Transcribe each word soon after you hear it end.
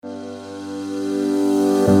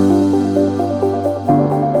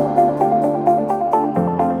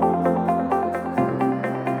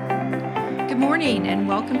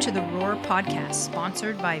podcast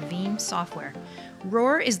sponsored by Veeam Software.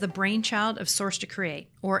 Roar is the brainchild of Source to Create,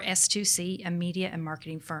 or S2C, a media and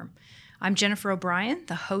marketing firm. I'm Jennifer O'Brien,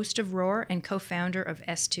 the host of Roar and co-founder of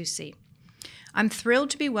S2C. I'm thrilled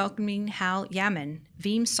to be welcoming Hal Yaman,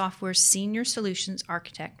 Veeam Software's Senior Solutions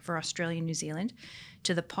Architect for Australia and New Zealand,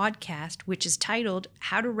 to the podcast, which is titled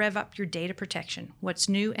How to Rev Up Your Data Protection, What's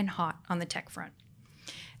New and Hot on the Tech Front.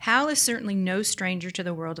 Hal is certainly no stranger to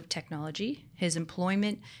the world of technology. His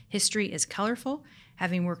employment history is colorful,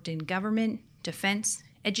 having worked in government, defense,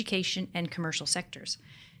 education, and commercial sectors.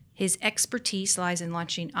 His expertise lies in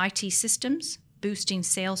launching IT systems, boosting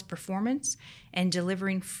sales performance, and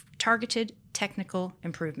delivering targeted technical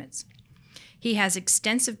improvements. He has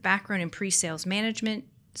extensive background in pre-sales management,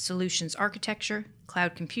 solutions architecture,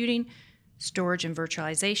 cloud computing, storage and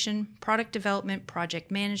virtualization, product development, project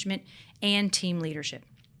management, and team leadership.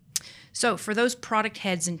 So for those product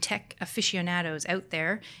heads and tech aficionados out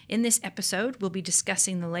there, in this episode, we'll be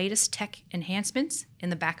discussing the latest tech enhancements in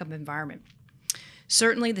the backup environment.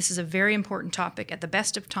 Certainly, this is a very important topic at the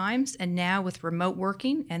best of times, and now with remote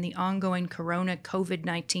working and the ongoing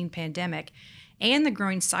COVID-19 pandemic and the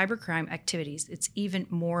growing cybercrime activities, it's even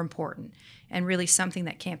more important and really something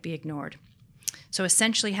that can't be ignored. So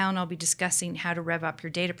essentially, Hal and I'll be discussing how to rev up your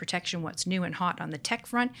data protection, what's new and hot on the tech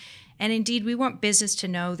front. And indeed, we want business to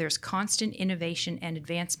know there's constant innovation and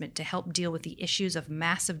advancement to help deal with the issues of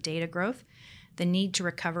massive data growth, the need to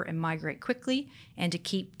recover and migrate quickly, and to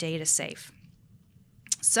keep data safe.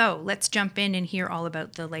 So let's jump in and hear all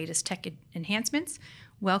about the latest tech enhancements.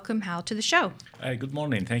 Welcome, Hal, to the show. Hi, good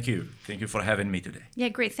morning. Thank you. Thank you for having me today. Yeah,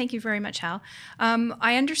 great. Thank you very much, Hal.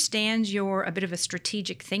 I understand you're a bit of a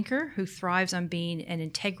strategic thinker who thrives on being an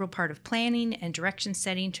integral part of planning and direction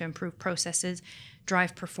setting to improve processes,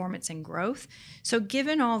 drive performance and growth. So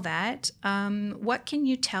given all that, what can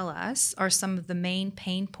you tell us are some of the main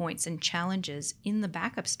pain points and challenges in the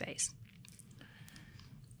backup space?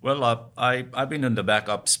 Well, I've been in the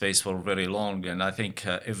backup space for very long, and I think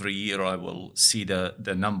every year I will see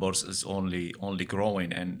the numbers is only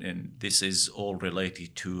growing, and this is all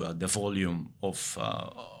related to the volume of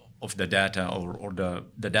the data or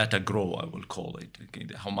the data grow, I will call it. Okay,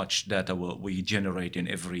 how much data we generate in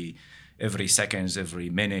every seconds, every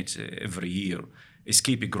minute, every year is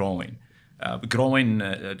keep growing. Growing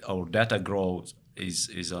our data growth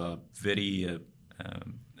is a very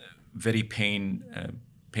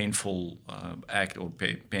painful act or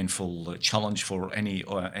painful challenge for any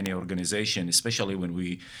organization, especially when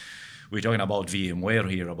we're talking about VMware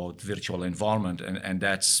here, about virtual environment, and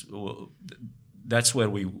that's where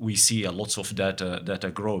we see a lots of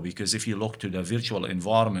data grow. Because if you look to the virtual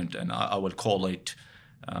environment, and I will call it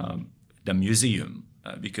the museum,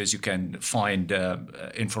 because you can find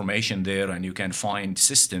information there, and you can find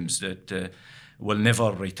systems that will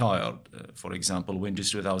never retire. For example, Windows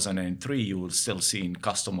 2003, you will still see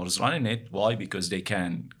customers running it. Why? Because they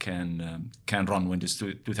can run Windows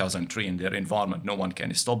 2003 in their environment. No one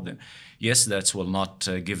can stop them. Yes, that will not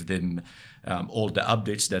give them all the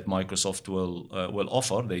updates that Microsoft will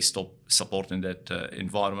offer. They stop supporting that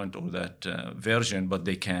environment or that version, but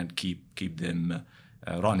they can keep them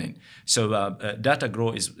running. So data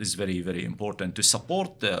growth is very, very important. To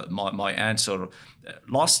support my answer,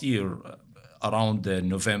 last year, around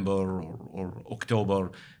November or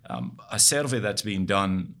October, a survey that's been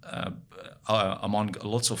done among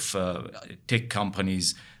lots of tech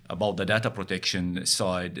companies about the data protection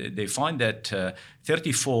side, they find that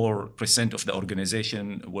 34% of the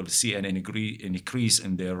organization will see an increase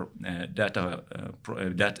in their data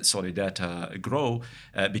grow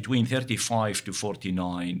between 35 to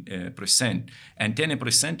 49%, and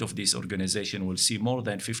 10% of this organization will see more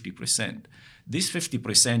than 50%. This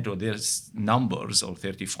 50% or their numbers, or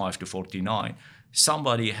 35 to 49,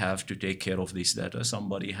 somebody have to take care of this data,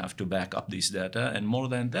 somebody have to back up this data, and more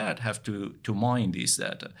than that, have to mine this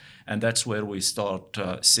data. And that's where we start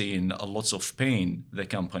seeing lots of pain. The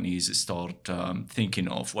companies start thinking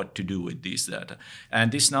of what to do with this data.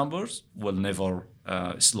 And these numbers will never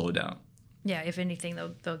slow down. Yeah, if anything,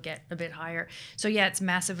 they'll get a bit higher. So yeah, it's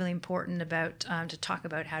massively important to talk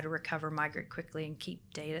about how to recover, migrate quickly, and keep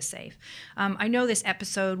data safe. I know this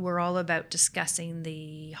episode, we're all about discussing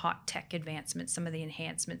the hot tech advancements, some of the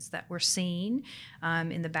enhancements that we're seeing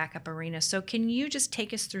in the backup arena. So can you just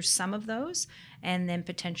take us through some of those, and then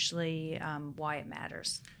potentially why it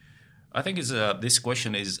matters? I think this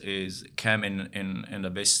question is came in the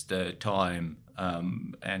best time.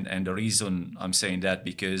 And the reason I'm saying that,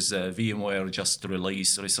 because VMware just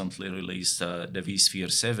recently released the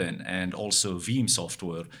vSphere 7, and also Veeam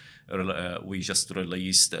Software, we just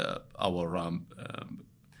released our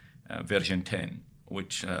version 10,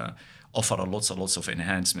 which offer lots of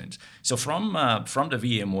enhancements. So from the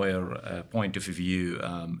VMware point of view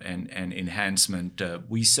and enhancement,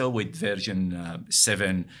 we saw with version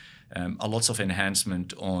 7 a lots of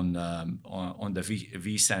enhancement on the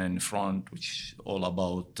vSAN front, which is all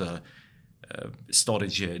about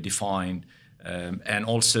storage defined. And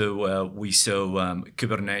also we saw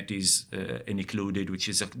Kubernetes included, which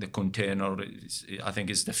is the container. I think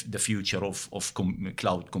is the future of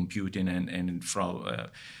cloud computing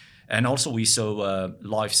and also we saw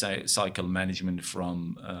life cycle management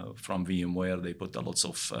from VMware. They put a lots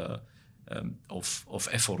of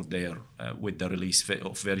effort there with the release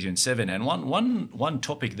of version 7. And one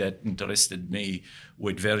topic that interested me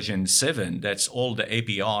with version 7, that's all the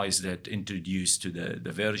APIs that introduced to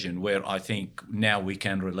the version, where I think now we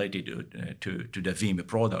can relate it to the Veeam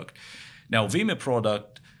product. Now Veeam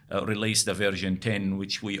product released the version 10,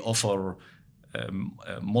 which we offer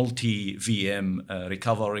multi-VM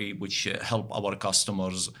recovery, which help our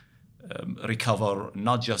customers recover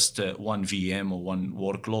not just one VM or one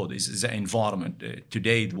workload. Is the environment.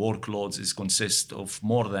 Today, the workloads consist of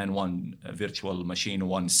more than one virtual machine,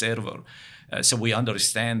 one server. So we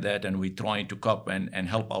understand that, and we try to cope and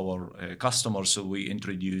help our customers. So we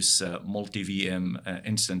introduce multi-VM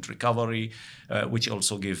instant recovery, which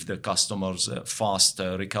also give the customers fast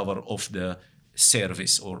recover of the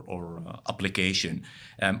service or application.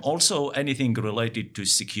 Also, anything related to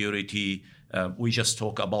security. We just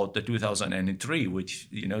talk about the 2003, which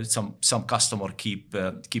some customer keep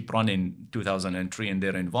running 2003 in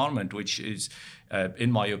their environment, which is,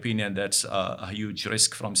 in my opinion, that's a huge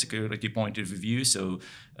risk from security point of view. So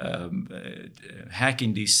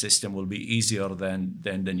hacking this system will be easier than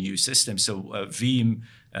the new system. So Veeam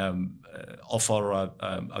offer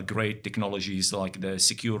a great technologies like the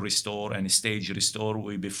secure restore and stage restore.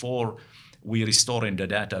 Before we restoring the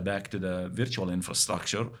data back to the virtual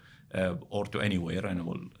infrastructure. Or to anywhere, and I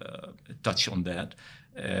will touch on that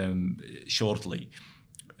shortly.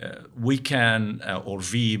 We can, or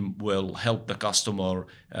Veeam will help the customer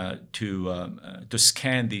to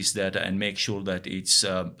scan this data and make sure that it's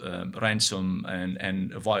ransom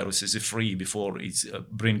and virus is free before it's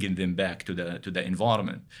bringing them back to the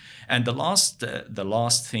environment. And the last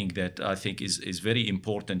thing that I think is very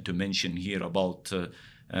important to mention here about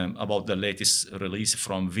the latest release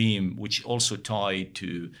from Veeam, which also tied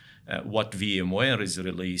to what VMware is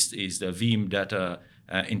released, is the Veeam Data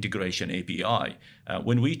Integration API.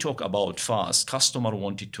 When we talk about fast, customer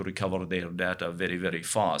wanted to recover their data very, very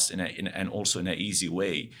fast and also in an easy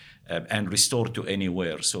way and restore to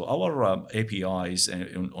anywhere. So our APIs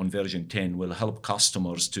on version 10 will help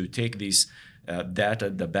customers to take this data,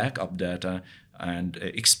 the backup data, and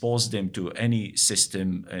expose them to any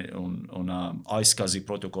system on iSCSI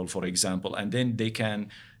protocol, for example, and then they can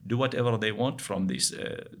do whatever they want from this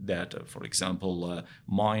data. For example,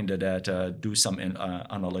 mine the data, do some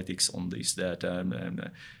analytics on this data,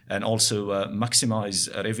 and also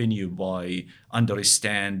maximize revenue by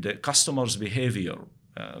understand customers' behavior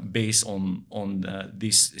based on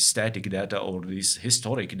this static data or this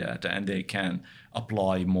historic data, and they can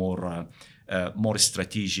apply more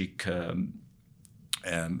strategic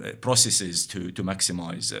processes to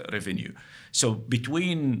maximize revenue. So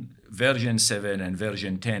between version 7 and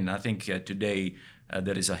version 10, I think today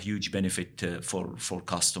there is a huge benefit for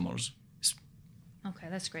customers. Okay,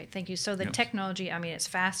 that's great. Thank you. So the technology, I mean, it's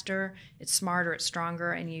faster, it's smarter, it's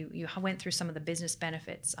stronger, and you went through some of the business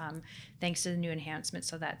benefits thanks to the new enhancements,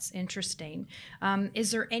 so that's interesting. Is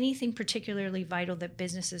there anything particularly vital that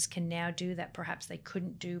businesses can now do that perhaps they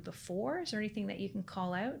couldn't do before? Is there anything that you can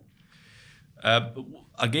call out?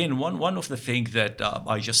 Again, one of the things that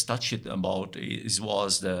I just touched about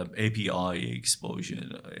was the API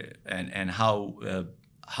exposure and how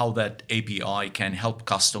that API can help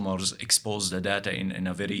customers expose the data in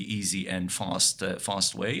a very easy and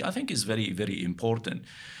fast way. I think is very, very important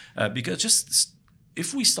because just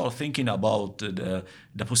if we start thinking about the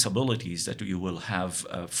possibilities that we will have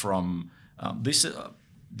from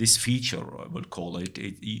this feature, I would call it,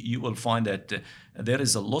 you will find that there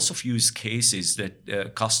is a lot of use cases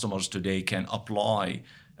that customers today can apply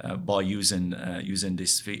by using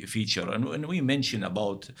this feature. And when we mention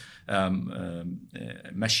about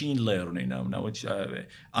machine learning, now which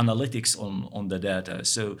analytics on the data.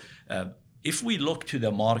 So if we look to the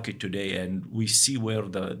market today and we see where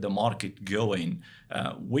the market going,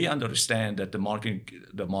 we understand that the market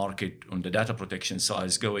on the data protection side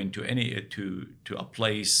is going to a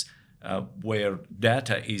place where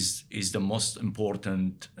data is the most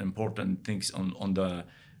important things on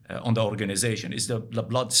on the organization. It's the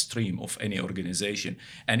bloodstream of any organization.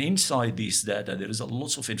 And inside this data, there is a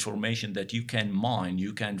lot of information that you can mine,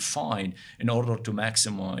 you can find in order to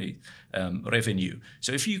maximize revenue.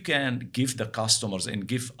 So if you can give the customers and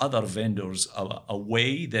give other vendors a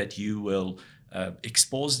way that you will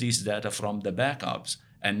expose this data from the backups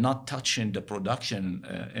and not touching the production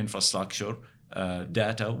infrastructure,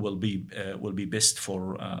 data will be best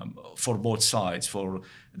for both sides, for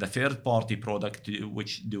the third-party product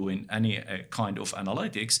which doing any kind of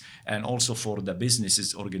analytics, and also for the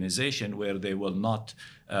business's organization where they will not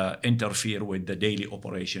interfere with the daily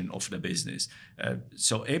operation of the business.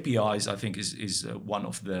 So APIs, I think, is one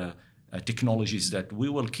of the technologies that we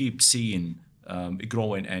will keep seeing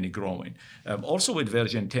growing and growing. Also with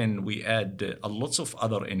version 10, we add lots of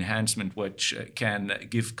other enhancement which can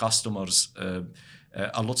give customers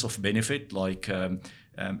a lot of benefit, like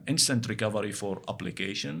instant recovery for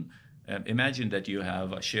application. Imagine that you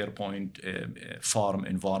have a SharePoint farm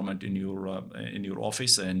environment in your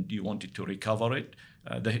office and you wanted to recover it.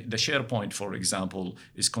 The SharePoint, for example,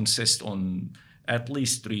 consists on at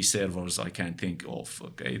least 3 servers I can think of.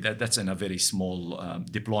 Okay, that's in a very small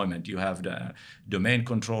deployment. You have the domain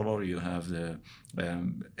controller, you have the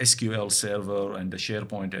SQL server, and the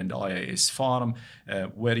SharePoint and IIS farm.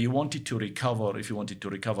 Where you wanted to recover, if you wanted to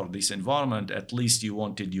recover this environment, at least you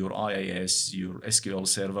wanted your IIS, your SQL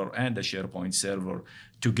server, and the SharePoint server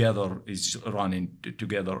together is running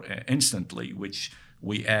together instantly, which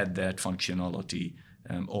we add that functionality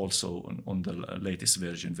also on the latest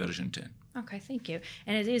version 10. Okay, thank you.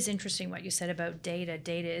 And it is interesting what you said about data.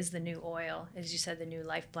 Data is the new oil, as you said, the new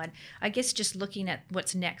lifeblood. I guess just looking at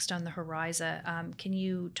what's next on the horizon, can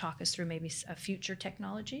you talk us through maybe a future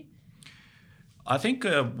technology? I think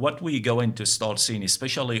what we're going to start seeing,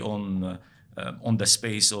 especially on the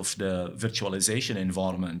space of the virtualization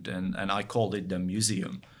environment, and I call it the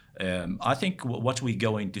museum. I think what we're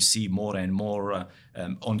going to see more and more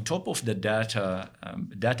on top of the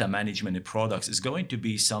data management products is going to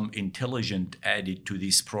be some intelligent added to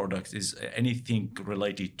these products, is anything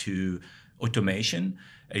related to automation.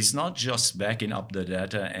 It's not just backing up the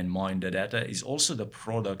data and mine the data, it's also the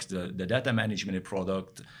product, the data management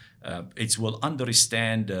product. It will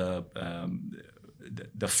understand the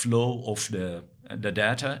flow of the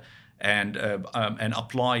data and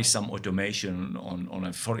apply some automation on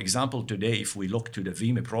it. For example, today, if we look to the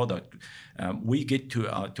Veeam product, we get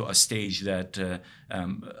to a stage that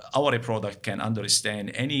our product can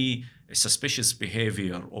understand any suspicious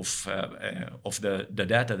behavior of the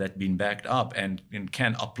data that's been backed up and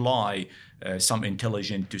can apply some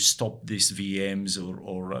intelligence to stop these VMs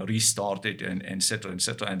or restart it and et cetera,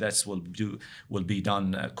 and that will be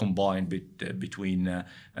done combined between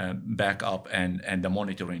backup and the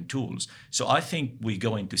monitoring tools. So I think we're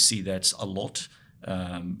going to see that a lot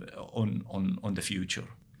on the future.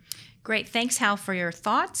 Great. Thanks, Hal, for your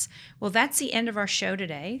thoughts. Well, that's the end of our show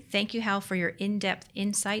today. Thank you, Hal, for your in-depth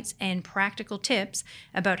insights and practical tips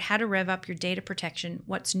about how to rev up your data protection,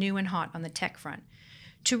 what's new and hot on the tech front.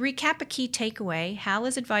 To recap a key takeaway, Hal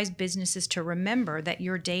has advised businesses to remember that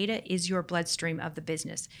your data is your bloodstream of the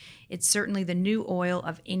business. It's certainly the new oil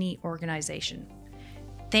of any organization.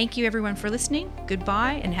 Thank you, everyone, for listening.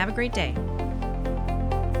 Goodbye, and have a great day.